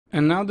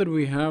And now that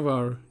we have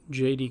our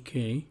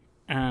JDK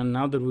and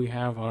now that we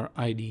have our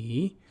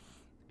IDE,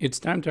 it's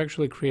time to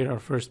actually create our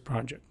first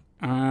project.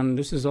 And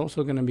this is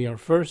also going to be our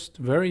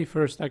very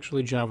first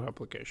actually Java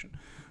application.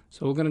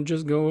 So we're going to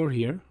just go over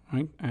here,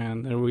 right?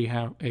 And there we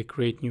have a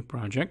create new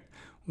project.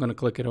 We're going to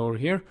click it over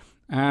here.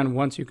 And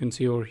once you can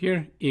see over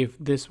here, if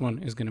this one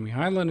is going to be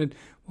highlighted,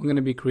 we're going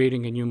to be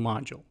creating a new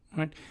module,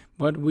 right?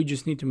 But we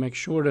just need to make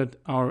sure that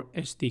our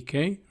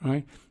SDK,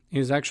 right,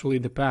 is actually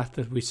the path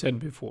that we said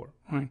before,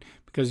 right?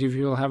 Because if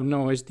you'll have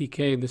no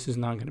SDK, this is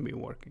not going to be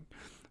working,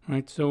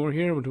 right? So over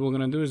here, what we're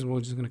going to do is we're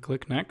just going to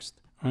click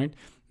next, right?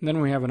 And then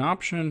we have an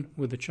option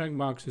with the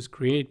checkboxes,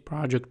 create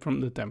project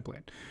from the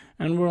template.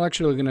 And we're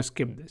actually going to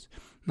skip this.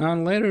 Now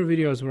in later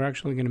videos, we're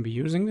actually going to be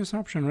using this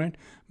option, right?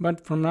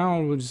 But from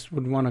now, we just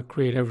would want to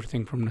create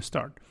everything from the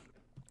start.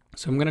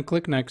 So I'm going to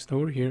click next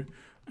over here.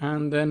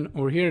 And then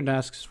over here, it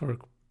asks for a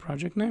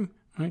project name,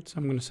 right? So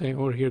I'm going to say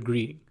over here,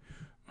 greeting,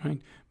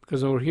 right?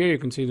 Because over here, you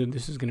can see that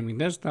this is going to be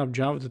desktop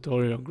Java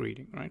tutorial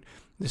greeting, right?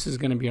 This is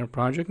going to be our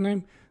project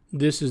name.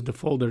 This is the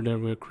folder that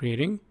we're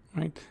creating,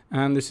 right?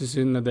 And this is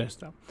in the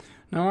desktop.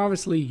 Now,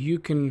 obviously, you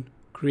can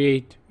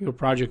create your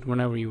project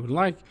whenever you would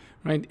like,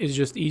 right? It's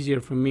just easier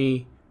for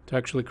me to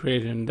actually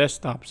create it in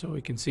desktop so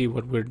we can see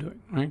what we're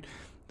doing, right?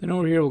 Then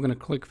over here, we're going to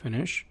click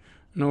finish.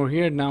 And over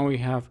here, now we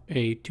have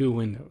two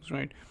windows,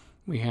 right?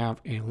 We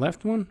have a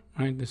left one,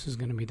 right? This is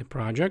going to be the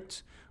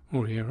projects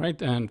over here,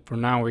 right? And for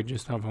now, we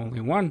just have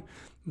only one.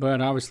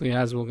 But obviously,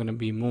 as we're going to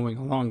be moving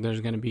along,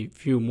 there's going to be a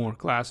few more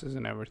classes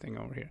and everything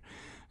over here.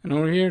 And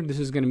over here, this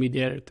is going to be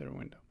the editor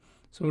window.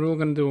 So what we're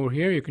going to do over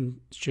here, you can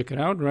check it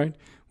out, right?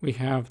 We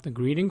have the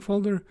greeting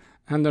folder,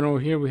 and then over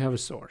here we have a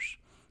source.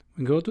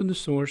 We go to the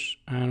source,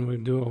 and we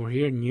do over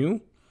here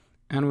new,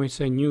 and we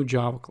say new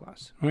Java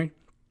class, right?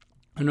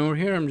 And over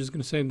here, I'm just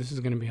going to say this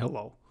is going to be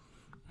hello,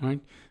 right?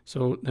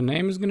 So the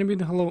name is going to be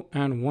the hello,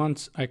 and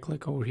once I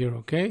click over here,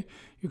 okay,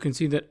 you can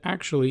see that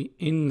actually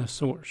in the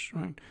source,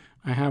 right,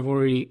 I have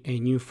already a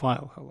new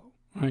file, hello,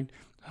 right?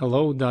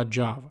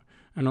 Hello.java.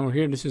 And over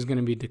here, this is going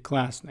to be the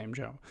class name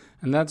Java.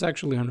 And that's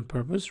actually on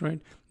purpose,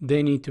 right?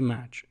 They need to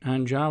match.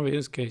 And Java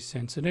is case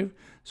sensitive.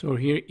 So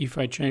here, if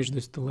I change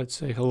this to, let's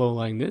say, hello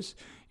like this,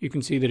 you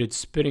can see that it's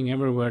spitting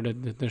everywhere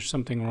that there's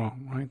something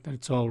wrong, right? That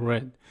it's all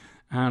red.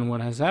 And what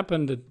has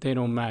happened that they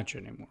don't match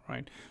anymore,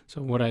 right?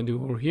 So what I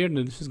do over here,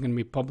 that this is going to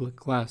be public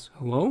class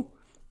hello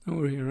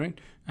over here, right?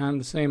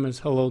 And the same as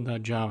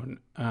hello.java,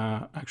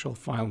 actual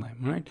file name,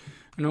 right?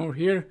 And over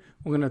here,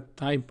 we're going to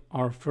type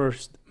our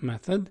first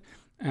method,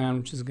 and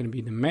which is going to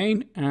be the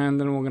main, and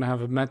then we're going to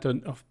have a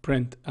method of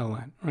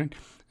println, right?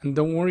 And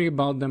don't worry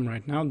about them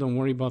right now. Don't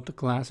worry about the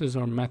classes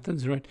or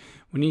methods, right?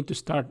 We need to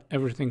start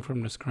everything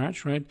from the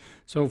scratch, right?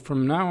 So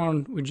from now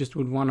on, we just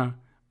would want to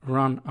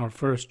run our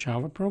first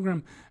Java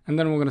program, and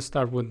then we're going to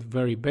start with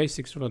very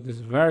basics about this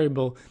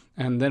variable,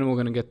 and then we're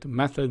going to get to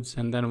methods,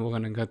 and then we're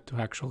going to get to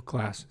actual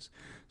classes.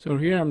 So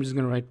here, I'm just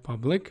going to write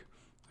public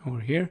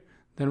over here.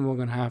 Then we're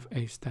going to have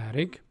a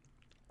static,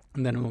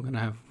 and then we're going to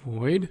have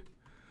void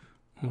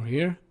over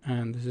here,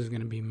 and this is going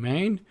to be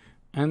main,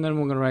 and then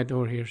we're going to write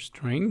over here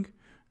string,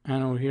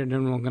 and over here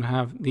then we're going to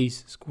have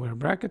these square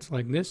brackets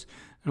like this,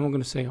 and we're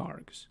going to say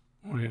args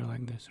over here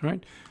like this,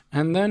 right?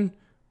 And then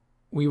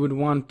we would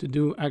want to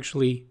do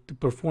actually to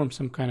perform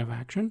some kind of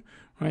action,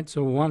 right?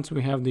 So once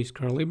we have these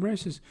curly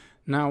braces,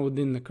 now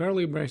within the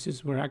curly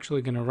braces, we're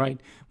actually going to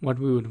write what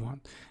we would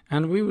want,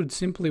 and we would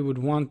simply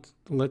want,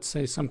 let's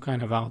say, some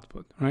kind of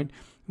output, right?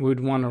 We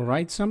would want to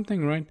write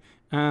something, right?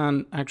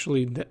 And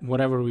actually,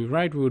 whatever we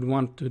write, we would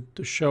want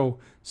to show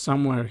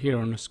somewhere here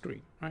on the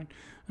screen, right?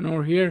 And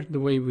over here, the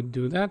way we would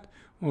do that,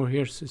 over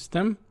here,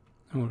 system,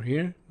 over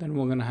here, then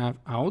we're going to have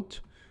out,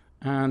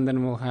 and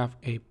then we'll have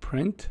a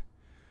println,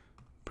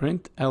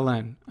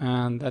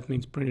 and that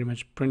means pretty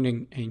much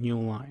printing a new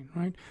line,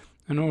 right?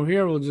 And over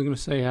here, we're just going to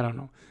say, I don't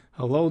know,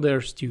 hello there,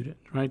 student,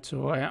 right?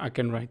 So I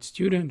can write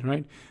student,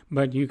 right?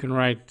 But you can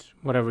write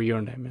whatever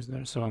your name is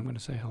there. So I'm going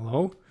to say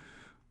hello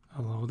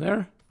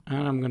there.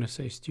 And I'm going to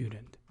say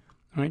student,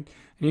 right?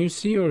 And you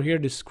see over here,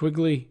 this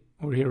squiggly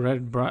over here,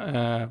 red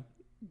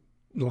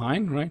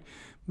line, right?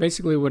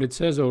 Basically what it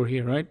says over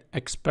here, right?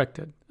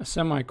 Expected, a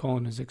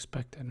semicolon is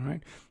expected,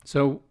 right?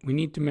 So we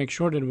need to make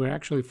sure that we're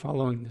actually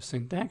following the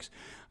syntax.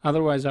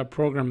 Otherwise our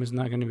program is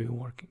not going to be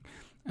working.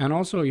 And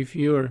also if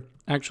you're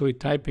actually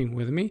typing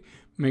with me,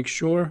 make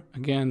sure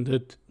again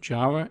that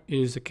Java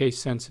is a case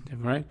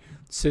sensitive, right?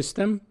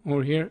 System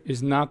over here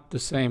is not the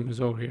same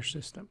as over here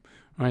system,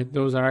 right?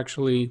 Those are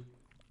actually,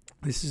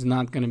 this is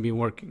not going to be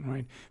working,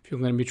 right? If you're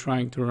going to be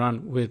trying to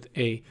run with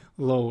a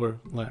lower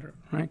letter,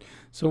 right?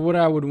 So what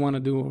I would want to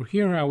do over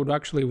here, I would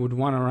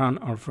want to run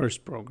our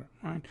first program,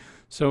 right?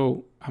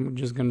 So I'm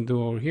just going to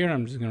do over here,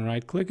 I'm just going to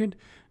right click it.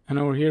 And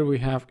over here we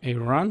have a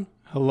run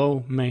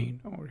hello main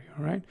over here,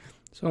 right?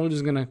 So I'm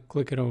just going to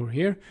click it over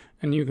here,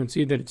 and you can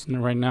see that it's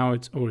right now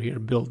it's over here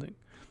building,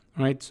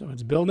 right? So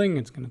it's building,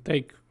 it's going to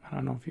take, I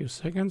don't know, a few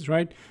seconds,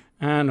 right?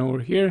 And over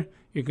here,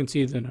 you can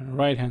see that on the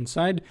right hand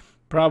side,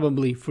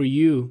 probably for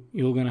you,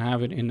 you're going to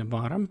have it in the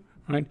bottom,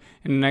 right?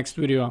 In the next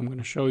video, I'm going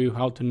to show you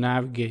how to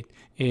navigate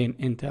in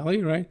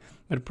IntelliJ, right?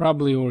 But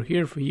probably over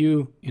here for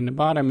you in the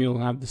bottom, you'll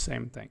have the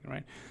same thing,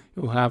 right?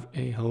 You'll have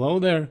a hello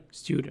there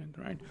student,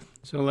 right?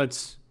 So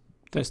let's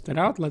test it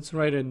out. Let's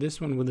write it this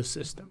one with the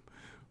system,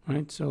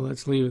 right? So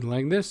let's leave it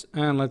like this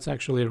and let's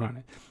actually run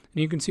it.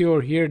 And you can see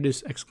over here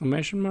this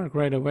exclamation mark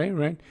right away,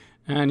 right?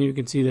 And you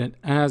can see that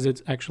as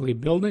it's actually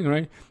building,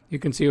 right? You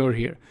can see over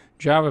here,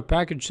 Java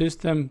package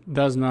system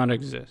does not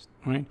exist,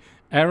 right?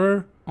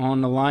 Error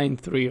on the line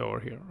 3 over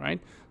here, right?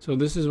 So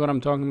this is what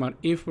I'm talking about.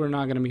 If we're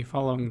not going to be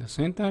following the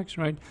syntax,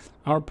 right,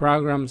 our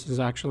programs is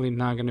actually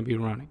not going to be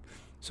running.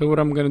 So what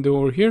I'm going to do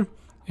over here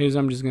is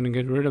I'm just going to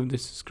get rid of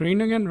this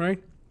screen again,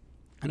 right?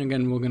 And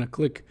again, we're going to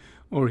click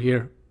over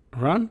here,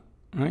 run,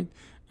 right?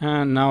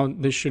 And now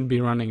this should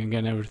be running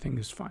again. Everything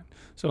is fine.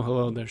 So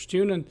hello there,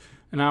 student.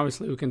 And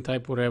obviously we can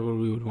type whatever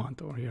we would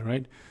want over here,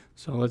 right?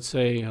 So let's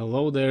say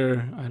hello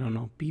there, I don't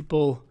know,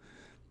 people,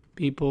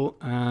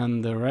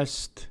 and the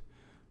rest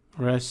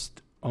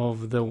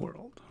of the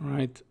world,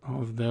 right?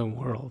 Of the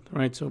world,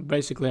 right? So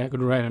basically I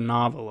could write a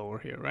novel over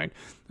here, right?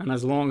 And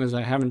as long as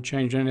I haven't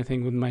changed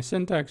anything with my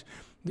syntax,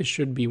 this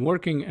should be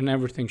working and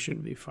everything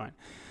should be fine.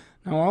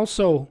 Now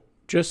also,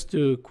 just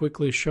to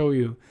quickly show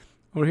you,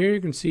 over here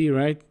you can see,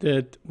 right,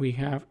 that we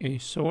have a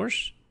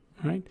source,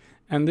 right?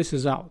 And this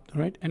is out,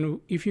 right?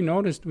 And if you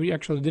noticed, we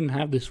actually didn't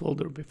have this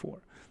folder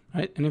before,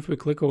 right? And if we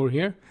click over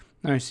here,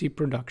 now I see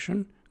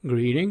production,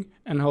 greeting,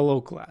 and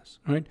hello class,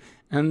 right?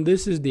 And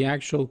this is the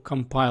actual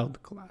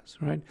compiled class,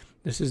 right?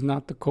 This is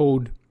not the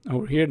code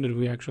over here that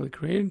we actually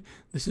created.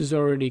 This is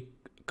already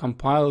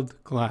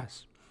compiled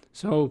class.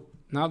 So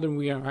now that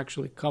we have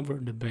actually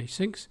covered the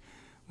basics,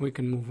 we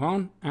can move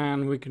on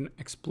and we can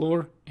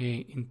explore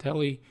a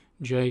IntelliJ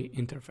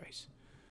interface.